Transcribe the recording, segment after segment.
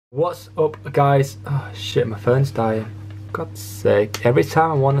What's up, guys? Oh shit, my phone's dying. God's sake. Every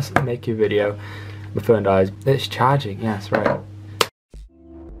time I want to make a video, my phone dies. It's charging, yeah, that's right.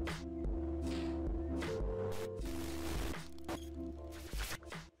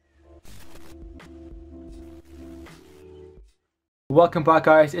 Welcome back,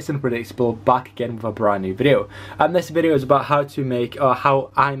 guys. It's Unpredictable, back again with a brand new video. And this video is about how to make, or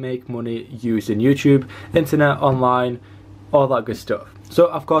how I make money using YouTube, internet, online, all that good stuff. So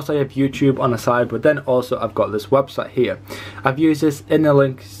of course I have YouTube on the side, but then also I've got this website here. I've used this in the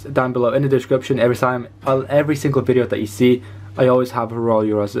links down below in the description. Every single video that you see, I always have a raw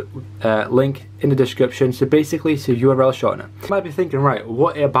URL link in the description. So basically it's a URL shortener. You might be thinking, right,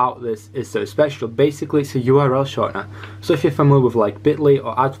 what about this is so special? Basically it's a URL shortener. So if you're familiar with like Bitly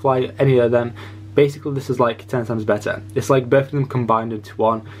or Adfly, any of them, basically this is like 10 times better. It's like both of them combined into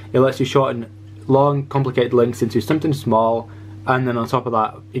one. It lets you shorten long complicated links into something small, and then on top of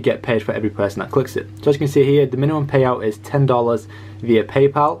that you get paid for every person that clicks it. So as you can see here, the minimum payout is $10 via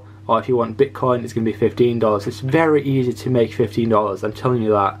PayPal, or if you want Bitcoin it's going to be $15. It's very easy to make $15, I'm telling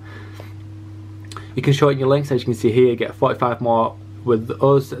you that. You can shorten your links, as you can see here, get 45 more with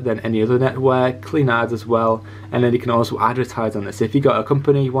us than any other network, clean ads as well, and then you can also advertise on this. If you got a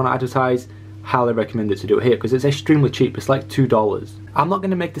company you want to advertise, highly recommend it to do it here because it's extremely cheap. It's like $2. I'm not going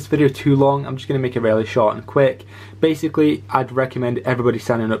to make this video too long, I'm just going to make it really short and quick. Basically I'd recommend everybody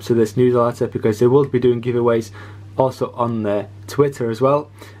signing up to this newsletter because they will be doing giveaways also on their Twitter as well.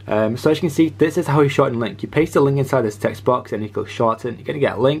 So as you can see, this is how you shorten a link. You paste the link inside this text box and you click shorten. You're going to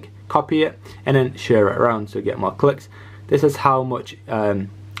get a link, copy it, and then share it around so you get more clicks. This is how much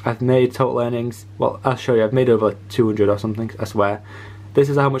I've made total earnings. Well, I'll show you. I've made over 200 or something, I swear. This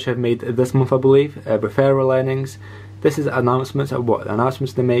is how much I've made this month, I believe. Referral earnings. This is announcements of what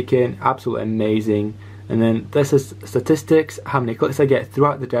announcements they're making. Absolutely amazing. And then this is statistics, how many clicks I get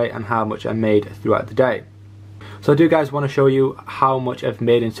throughout the day and how much I made throughout the day. So I do, guys, want to show you how much I've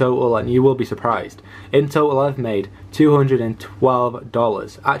made in total, and you will be surprised. In total I've made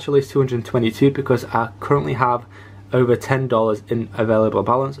 $212. Actually it's $222 because I currently have over $10 in available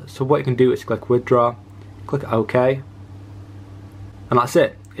balance. So what you can do is click withdraw, click OK, and that's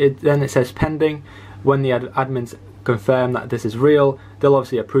it. Then it says pending. When the admins confirm that this is real, they'll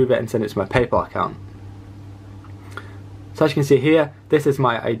obviously approve it and send it to my PayPal account. So as you can see here, this is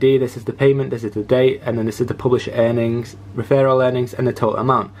my ID, this is the payment, this is the date, and then this is the publisher earnings, referral earnings, and the total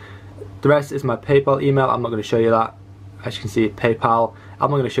amount. The rest is my PayPal email. I'm not going to show you that. As you can see, PayPal.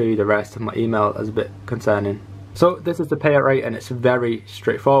 I'm not going to show you the rest of my email. That's a bit concerning. So this is the payout rate, and it's very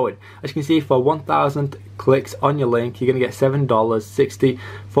straightforward. As you can see, for 1,000 clicks on your link, you're going to get $7.60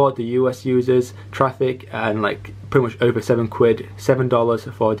 for the US users, traffic, and like pretty much over £7,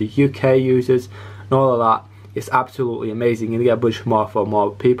 $7 for the UK users, and all of that. It's absolutely amazing. You're going to get a bunch more for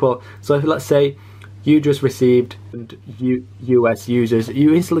more people. So if, let's say, you just received US users,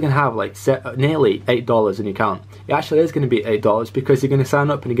 you instantly can have like nearly $8 in your account. It actually is going to be $8 because you're going to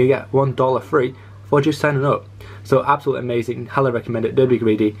sign up and you're going to get $1 free for just signing up. So absolutely amazing. Highly recommend it. Don't be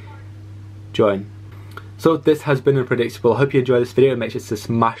greedy. Join. So this has been Unpredictable. I hope you enjoyed this video. Make sure to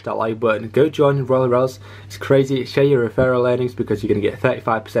smash that like button. Go join Roller Rails. It's crazy. Share your referral earnings because you're going to get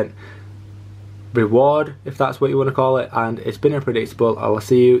 35% reward, if that's what you want to call it. And it's been Unpredictable. I will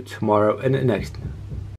see you tomorrow in the next